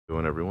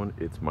Hello everyone,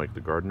 it's Mike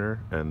the Gardener,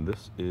 and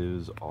this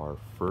is our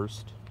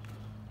first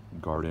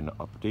garden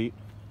update.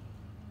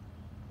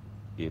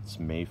 It's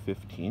May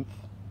 15th,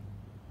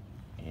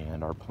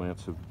 and our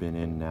plants have been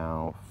in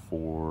now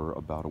for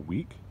about a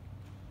week.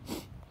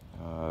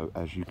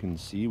 As you can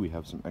see, we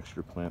have some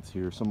extra plants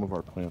here. Some of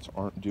our plants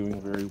aren't doing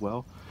very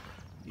well.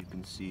 You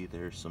can see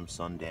there's some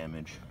sun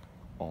damage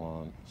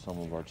on some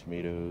of our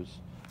tomatoes,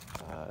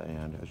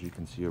 and as you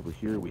can see over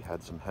here, we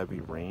had some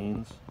heavy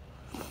rains,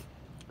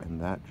 and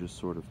that just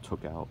sort of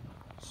took out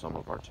some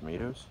of our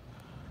tomatoes.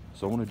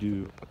 So I want to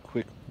do a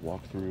quick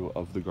walkthrough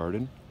of the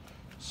garden,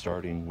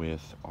 starting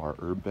with our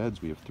herb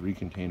beds. We have 3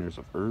 containers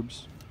of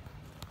herbs.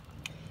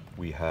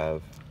 We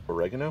have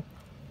oregano,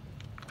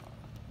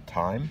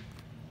 thyme,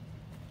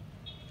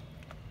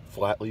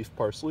 flat leaf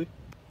parsley,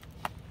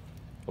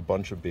 a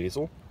bunch of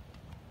basil,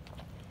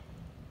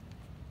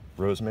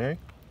 rosemary,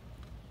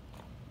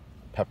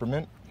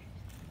 peppermint.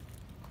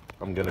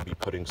 I'm going to be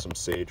putting some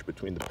sage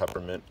between the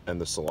peppermint and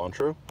the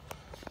cilantro,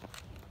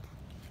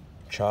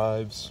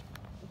 chives,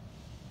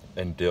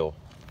 and dill.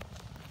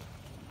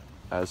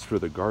 As for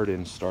the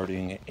garden,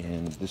 starting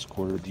in this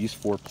quarter, these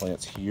 4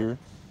 plants here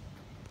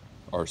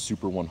are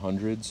Super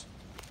 100s.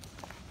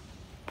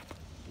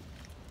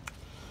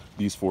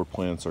 These 4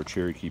 plants are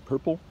Cherokee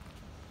Purple.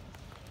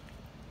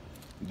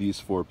 These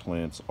 4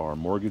 plants are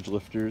Mortgage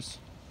Lifters.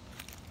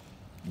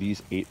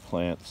 These 8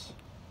 plants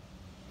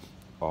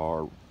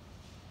are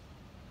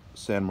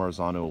San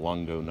Marzano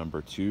Lungo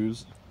number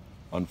 2s.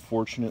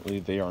 Unfortunately,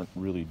 they aren't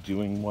really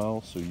doing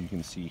well, so you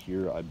can see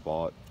here I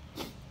bought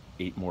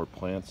 8 more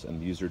plants, and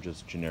these are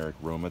just generic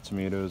Roma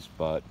tomatoes,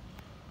 but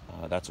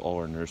that's all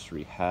our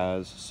nursery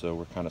has, so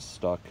we're kind of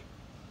stuck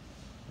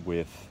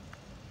with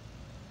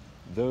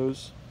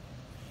those.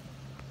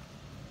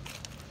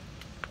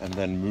 And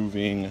then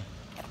moving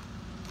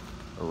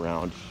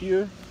around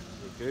here,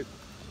 okay,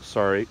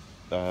 sorry,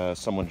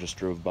 someone just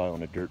drove by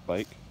on a dirt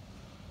bike.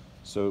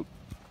 So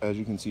as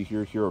you can see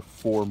here, here are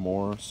 4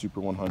 more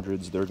Super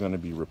 100s. They're going to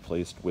be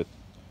replaced with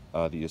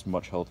these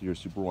much healthier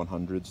Super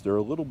 100s. They're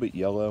a little bit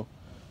yellow.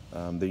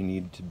 They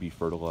need to be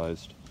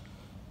fertilized.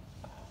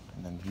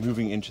 And then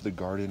moving into the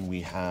garden,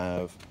 we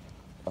have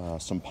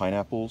some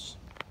pineapples.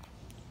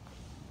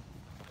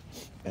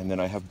 And then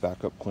I have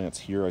backup plants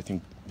here. I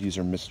think these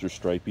are Mr.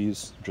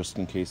 Stripies, just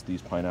in case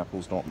these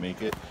pineapples don't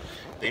make it.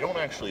 They don't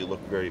actually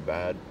look very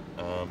bad.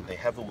 They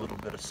have a little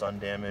bit of sun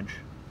damage.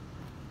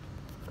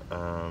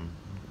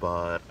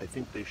 But I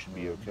think they should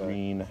be okay.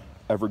 Green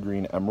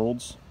evergreen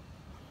emeralds,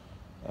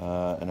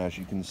 and as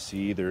you can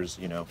see, there's,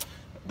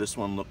 this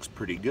one looks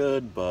pretty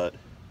good, but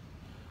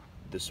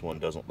this one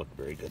doesn't look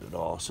very good at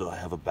all. So I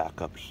have a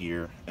backup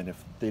here, and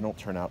if they don't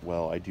turn out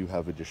well, I do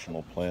have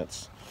additional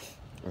plants.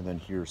 And then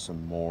here's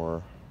some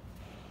more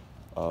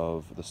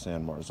of the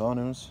San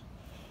Marzanos,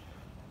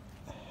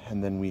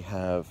 and then we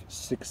have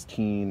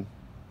 16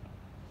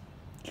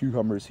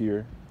 cucumbers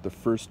here. The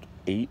first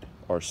 8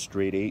 are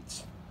straight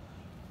 8s.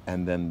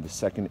 And then the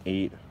second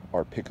 8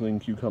 are pickling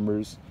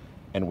cucumbers,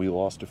 and we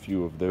lost a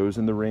few of those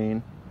in the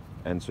rain.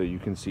 And so you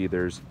can see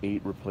there's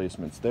 8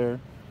 replacements there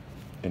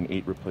and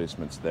 8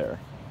 replacements there.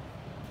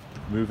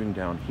 Moving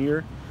down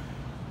here,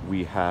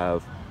 we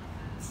have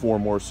 4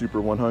 more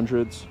Super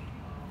 100s.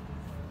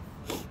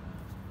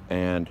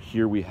 And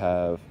here we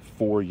have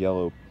 4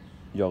 yellow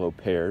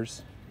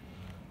pears.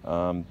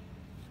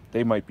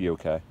 They might be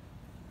okay.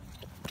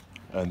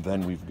 And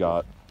then we've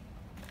got,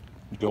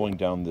 going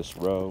down this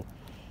row,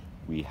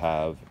 we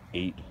have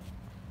 8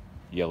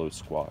 yellow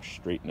squash,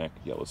 straight neck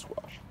yellow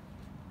squash.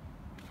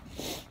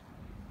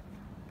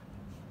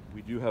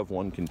 We do have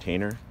 1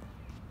 container,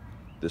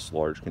 this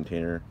large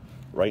container.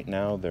 Right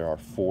now there are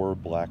 4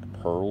 black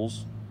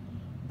pearls,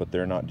 but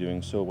they're not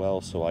doing so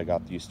well, so I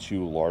got these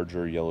 2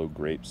 larger yellow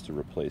grapes to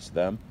replace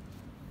them.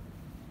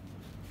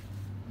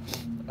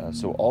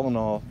 So all in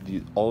all,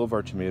 all of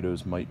our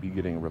tomatoes might be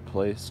getting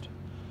replaced.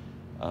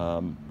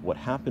 What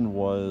happened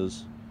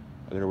was,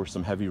 there were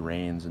some heavy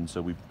rains, and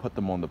so we put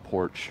them on the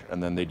porch,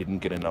 and then they didn't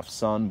get enough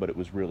sun, but it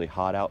was really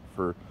hot out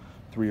for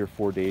 3 or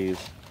 4 days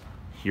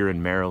here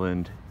in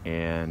Maryland,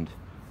 and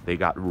they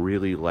got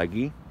really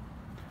leggy.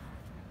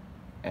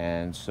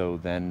 And so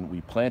then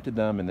we planted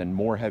them, and then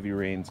more heavy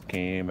rains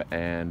came,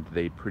 and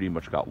they pretty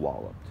much got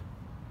walloped.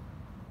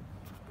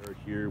 Right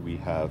here we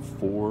have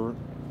 4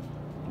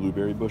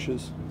 blueberry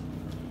bushes.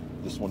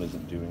 This one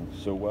isn't doing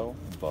so well,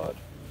 but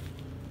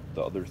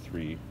the other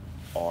 3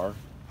 are.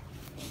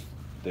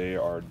 They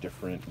are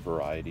different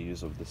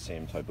varieties of the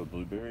same type of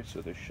blueberry, so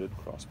they should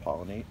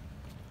cross-pollinate.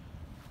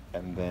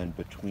 And then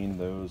between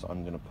those,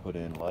 I'm going to put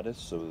in lettuce.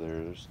 So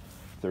there's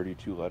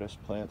 32 lettuce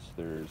plants.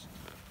 There's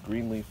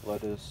green leaf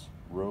lettuce,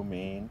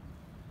 romaine,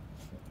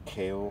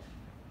 kale,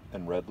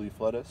 and red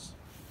leaf lettuce.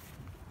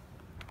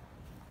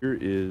 Here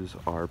is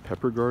our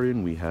pepper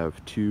garden. We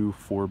have 2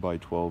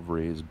 4x12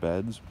 raised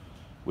beds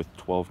with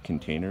 12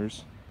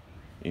 containers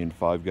in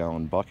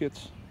 5-gallon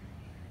buckets.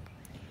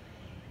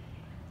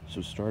 So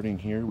starting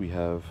here, we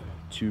have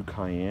 2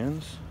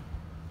 cayennes.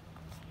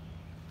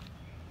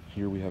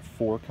 Here we have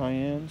 4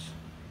 cayennes.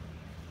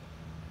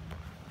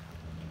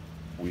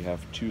 We have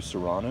 2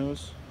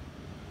 serranos.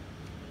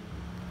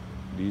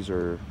 These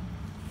are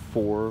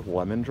 4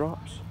 lemon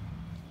drops.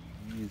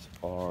 These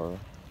are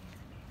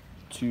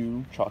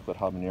 2 chocolate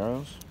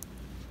habaneros.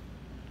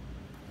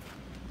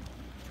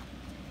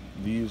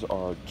 These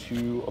are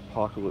 2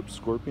 apocalypse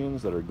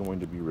scorpions that are going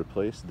to be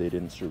replaced. They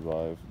didn't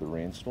survive the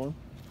rainstorm.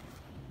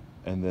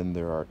 And then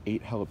there are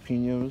 8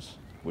 jalapenos,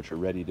 which are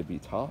ready to be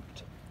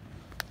topped.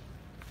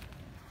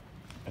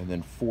 And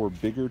then 4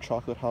 bigger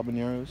chocolate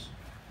habaneros.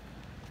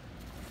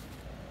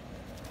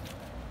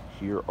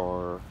 Here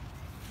are,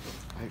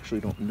 I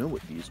actually don't know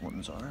what these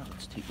ones are.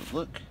 Let's take a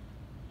look.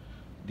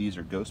 These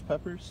are ghost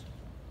peppers.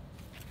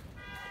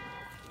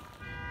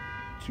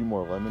 2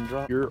 more lemon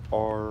drops. Here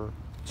are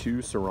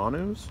 2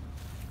 serranos.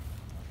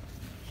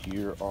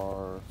 Here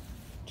are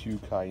 2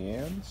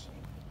 cayennes.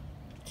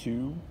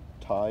 2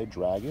 Thai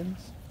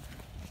dragons.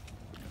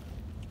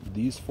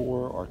 These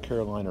 4 are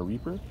Carolina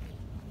Reaper.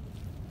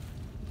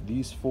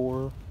 These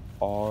 4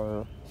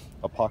 are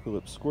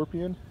Apocalypse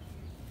Scorpion.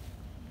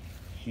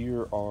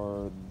 Here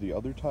are the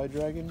other Thai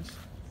dragons.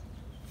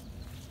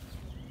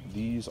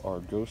 These are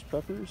ghost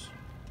peppers.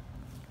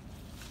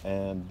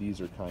 And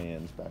these are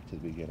cayennes back to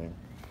the beginning.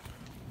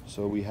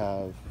 So we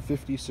have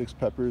 56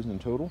 peppers in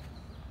total.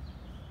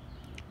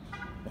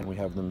 And we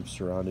have them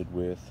surrounded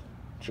with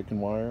chicken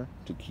wire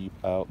to keep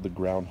out the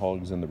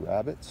groundhogs and the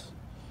rabbits.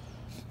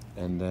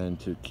 And then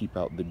to keep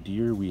out the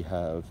deer, we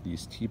have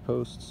these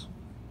T-posts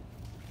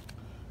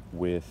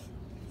with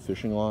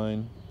fishing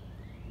line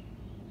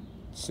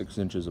 6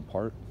 inches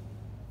apart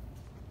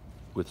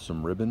with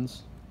some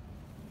ribbons.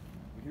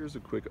 Here's a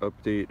quick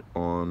update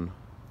on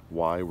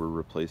why we're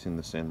replacing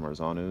the San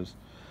Marzanos.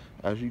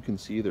 As you can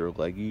see, they're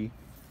leggy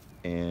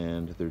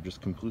and they're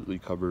just completely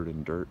covered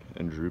in dirt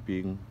and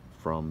drooping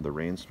from the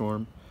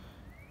rainstorm,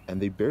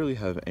 and they barely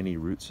have any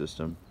root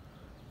system.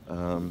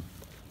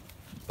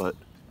 But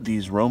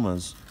these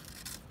Romas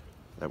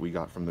that we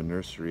got from the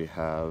nursery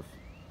have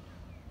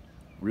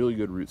really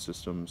good root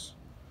systems.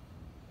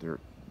 They're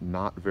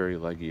not very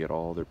leggy at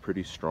all. They're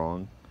pretty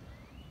strong.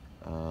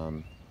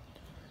 And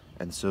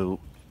so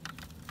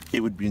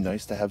it would be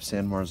nice to have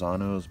San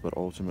Marzanos, but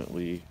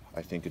ultimately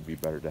I think it'd be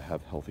better to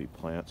have healthy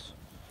plants.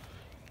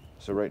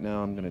 So right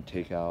now I'm going to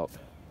take out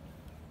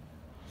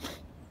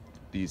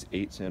these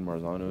 8 San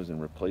Marzanos and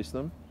replace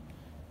them,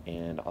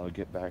 and I'll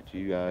get back to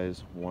you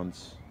guys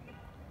once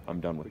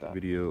I'm done with that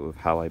video of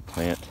how I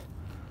plant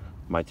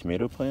my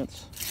tomato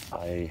plants.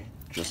 I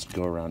just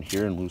go around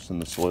here and loosen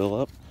the soil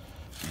up.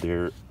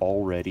 There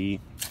already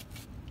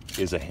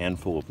is a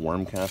handful of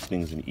worm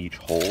castings in each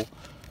hole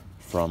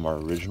from our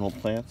original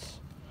plants.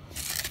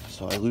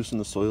 So I loosen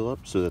the soil up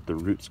so that the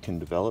roots can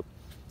develop,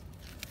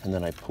 and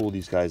then I pull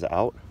these guys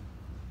out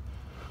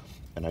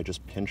and I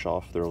just pinch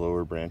off their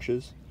lower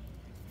branches.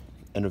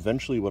 And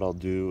eventually what I'll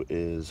do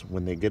is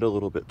when they get a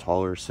little bit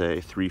taller,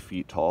 say 3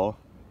 feet tall,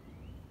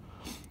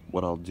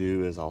 what I'll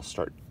do is I'll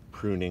start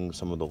pruning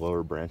some of the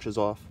lower branches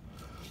off.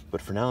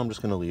 But for now I'm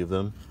just going to leave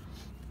them.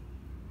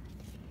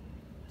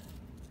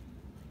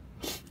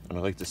 And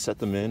I like to set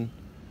them in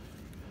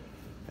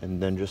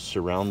and then just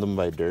surround them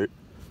by dirt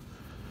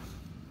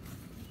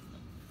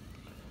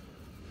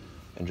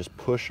and just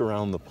push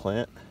around the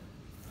plant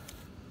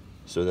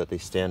so that they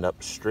stand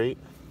up straight,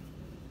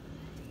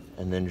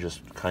 and then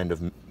just kind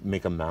of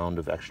make a mound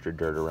of extra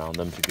dirt around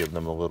them to give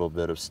them a little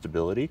bit of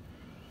stability.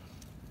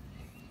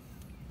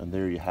 And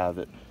there you have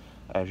it.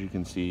 As you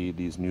can see,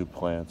 these new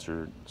plants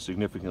are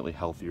significantly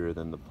healthier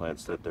than the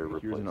plants that they're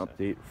replacing. Here's an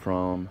update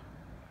from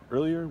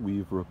earlier.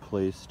 We've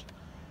replaced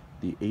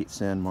the 8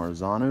 San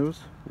Marzanos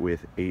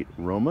with 8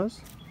 Romas.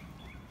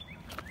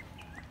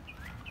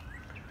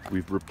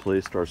 We've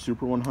replaced our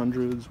Super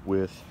 100s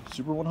with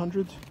Super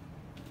 100s.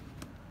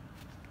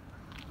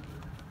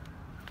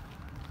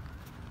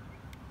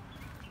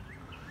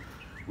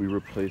 We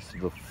replaced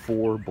the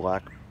 4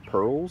 black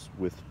pearls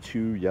with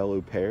 2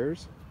 yellow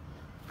pears.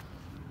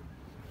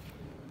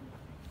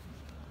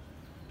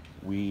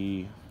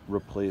 We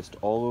replaced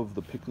all of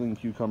the pickling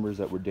cucumbers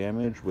that were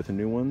damaged with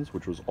new ones,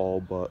 which was all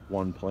but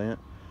 1 plant.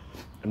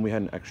 And we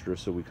had an extra,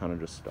 so we kind of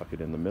just stuck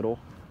it in the middle.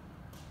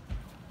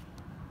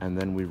 And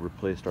then we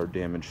replaced our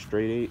damaged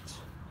straight 8s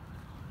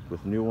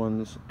with new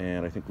ones,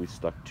 and I think we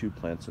stuck 2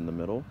 plants in the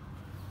middle.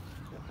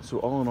 So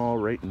all in all,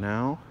 right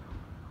now,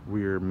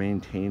 we're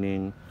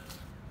maintaining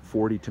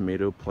 40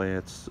 tomato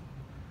plants,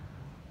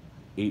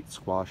 8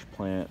 squash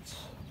plants,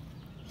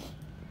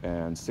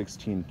 and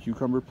 16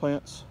 cucumber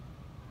plants.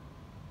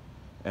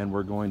 And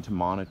we're going to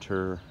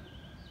monitor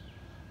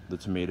the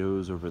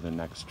tomatoes over the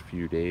next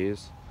few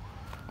days.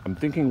 I'm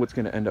thinking what's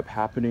going to end up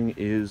happening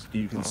is,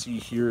 you can see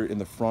here in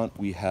the front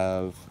we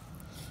have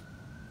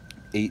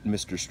 8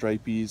 Mr.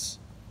 Stripies,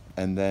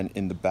 and then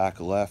in the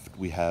back left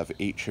we have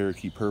 8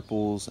 Cherokee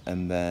Purples,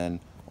 and then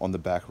on the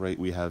back right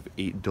we have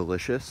 8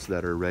 Delicious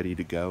that are ready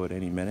to go at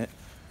any minute.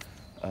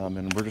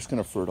 And we're just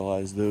going to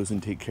fertilize those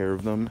and take care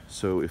of them,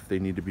 so if they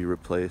need to be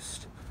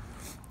replaced,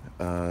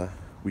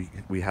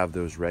 we have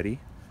those ready.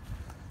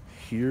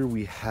 Here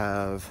we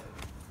have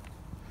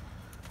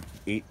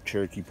 8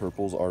 Cherokee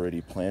Purples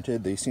already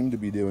planted. They seem to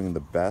be doing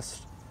the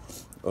best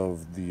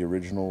of the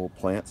original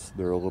plants.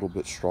 They're a little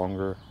bit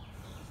stronger.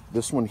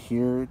 This one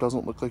here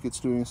doesn't look like it's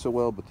doing so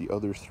well, but the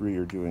other three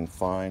are doing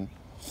fine.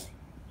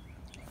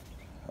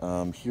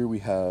 Here we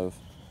have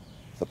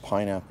the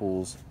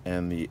pineapples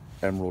and the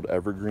emerald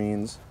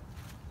evergreens.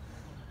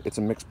 It's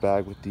a mixed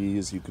bag with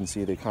these. You can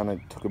see they kind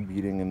of took a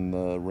beating in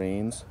the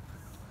rains.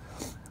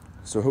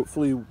 So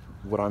hopefully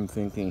what I'm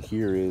thinking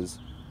here is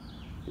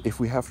if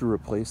we have to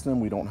replace them,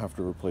 we don't have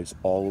to replace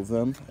all of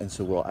them. And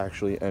so we'll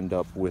actually end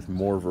up with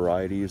more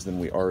varieties than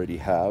we already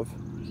have.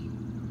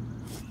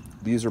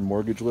 These are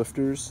mortgage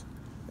lifters,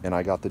 and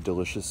I got the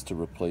Delicious to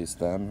replace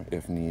them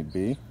if need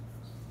be.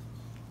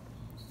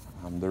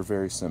 They're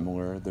very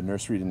similar. The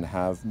nursery didn't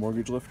have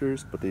mortgage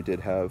lifters, but they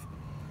did have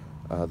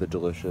the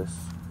Delicious.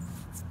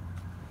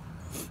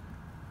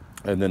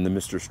 And then the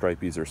Mr.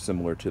 Stripies are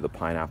similar to the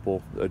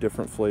pineapple, a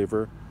different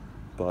flavor,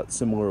 but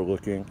similar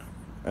looking.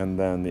 And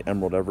then the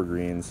Emerald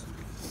Evergreens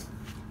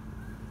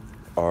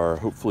are,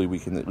 hopefully we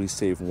can at least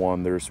save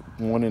one. There's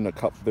one in a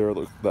cup there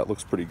that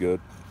looks pretty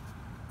good.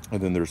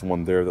 And then there's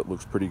one there that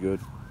looks pretty good.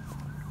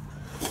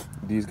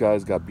 These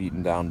guys got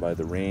beaten down by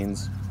the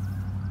rains.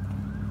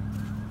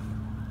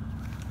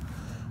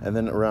 And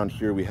then around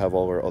here we have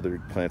all our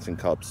other plants in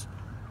cups.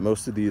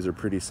 Most of these are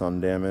pretty sun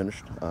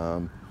damaged.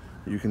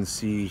 You can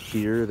see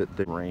here that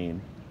the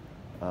rain,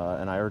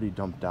 and I already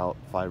dumped out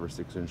 5 or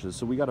 6 inches.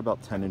 So we got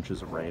about 10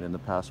 inches of rain in the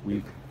past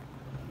week,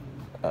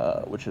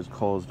 which has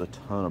caused a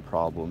ton of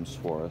problems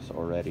for us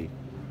already.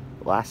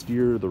 Last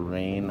year the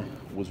rain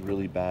was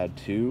really bad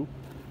too,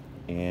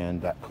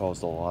 and that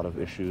caused a lot of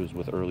issues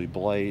with early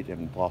blight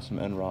and blossom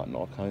end rot and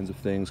all kinds of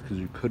things because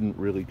you couldn't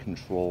really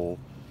control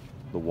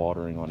the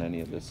watering on any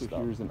of this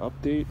stuff. Here's an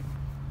update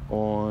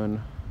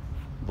on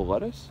the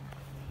lettuce.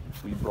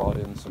 We brought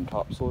in some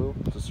topsoil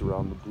to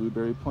surround the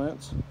blueberry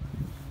plants,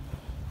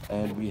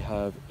 and we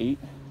have 8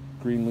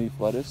 green leaf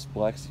lettuce,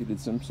 black-seeded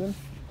Simpson,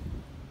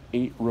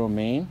 8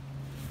 romaine,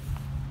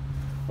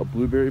 a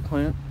blueberry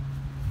plant,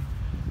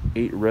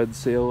 8 red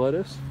sail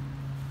lettuce,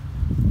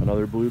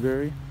 another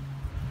blueberry,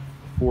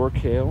 4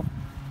 kale,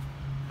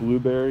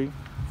 blueberry,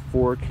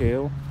 4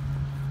 kale,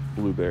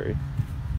 blueberry.